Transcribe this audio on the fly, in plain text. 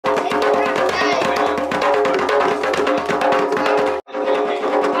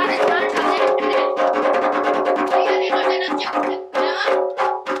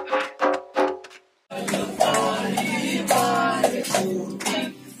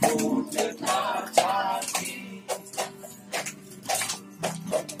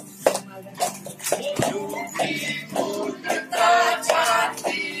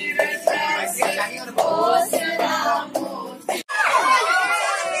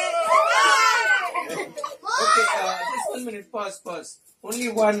Pause. Only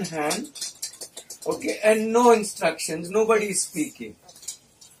one hand. Okay, and no instructions. Nobody is speaking.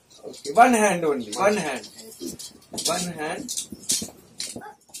 Okay, one hand only. One hand. One hand.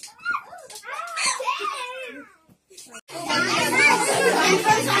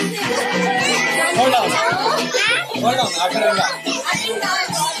 Hold on. Arpitha.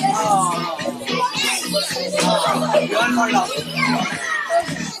 You are hold on.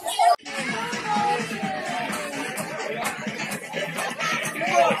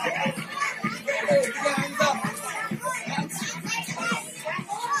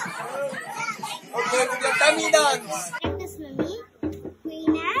 Okay, with your tummy dance. Practice mummy,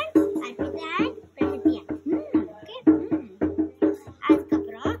 Queen and Arpitha and Prahitya. Okay.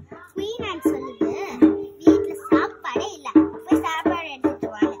 அதுக்கப்புறம் Queen and சொல்லுது வீட்ல சாப்பாடே இல்ல. போய் சாப்பாடு எடுத்துட்டு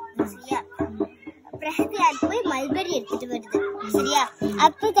வாங்க. சரியா? Prahitya போய் மல்பெரி எடுத்துட்டு வருது. சரியா?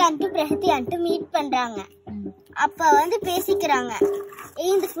 Arpitha and Prahitya மீட் பண்றாங்க. அப்ப வந்து பேசிக்கிறாங்க.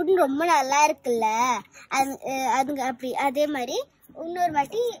 இந்த ஃபுட் ரொம்ப நல்லா இருக்குல்ல. அதுங்க அப்படி அதே மாதிரி இன்னொரு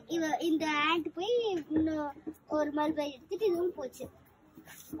வாட்டி இந்த ஆண்ட் போய் ஒரு மல்பெரி எடுத்துட்டு இதுவும் போச்சு.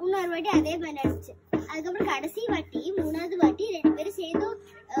 இன்னொரு வாட்டி அதே மாதிரி நடந்துச்சு. அதுக்கப்புறம் கடைசி வாட்டி மூணாவது வாட்டி ரெண்டு பேரும் சேர்ந்து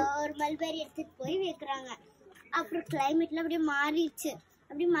ஒரு மல்பெரி எடுத்துட்டு போய் வைக்கிறாங்க. அப்புறம் கிளைமேட்ல அப்படியே மாறிடுச்சு.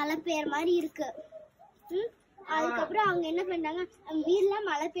 அப்படியே மழை பெய்யற மாதிரி இருக்கு. அதுக்கப்புறம் அவங்க என்ன பண்ணாங்க, நம்ம வீடுலாம்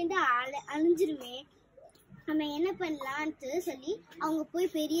மழை பெய்ந்து அழிஞ்சிருமே, நம்ம என்ன பண்ணலான்ட்டு சொல்லி அவங்க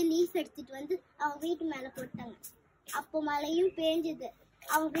போய் பெரிய லீஃப் எடுத்துட்டு வந்து அவங்க வீட்டு மேல போட்டாங்க. அப்போ மழையும் பேஞ்சது.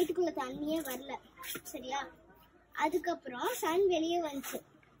 அவங்க வீட்டுக்குள்ள தண்ணியே வரல. சரியா? அதுக்கப்புறம் சன் வெளியே வந்துச்சு.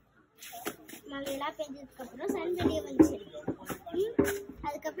 மழையெல்லாம் பெஞ்சதுக்கு அப்புறம் சன் வெளியே வந்துச்சு.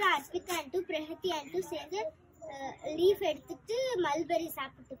 அதுக்கப்புறம் Arpitha and Prahitya சேர்ந்து லீஃப் எடுத்துட்டு மல்பெரி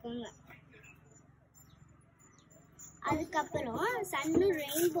சாப்பிட்டுக்கோங்க. அதுக்கப்புறம் சன்னும்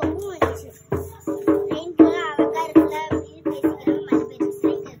ரெயின்போவும் வந்துச்சு. ரெயின்போ அழகா இருக்குல்ல அப்படின்னு பேசிக்கிறாங்க mulberry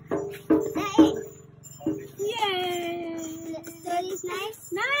side. Story is nice.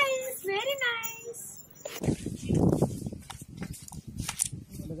 Nice, very nice.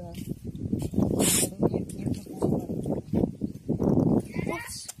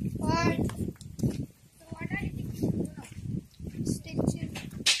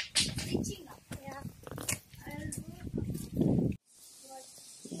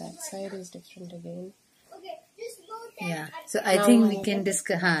 That side is different again. Yeah, so I think we can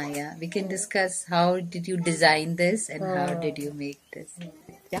discuss. We can discuss how did you design this and how did you make this?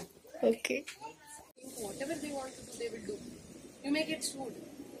 Yeah. Okay. Whatever they want to do, they will do. You make it food.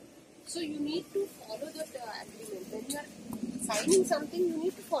 So you need to follow that agreement. When you are signing something, you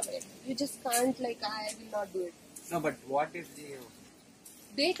need to follow it. You just can't like, I will not do it. No, but what if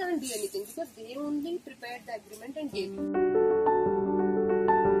They can't do anything because they only prepared the agreement and gave it.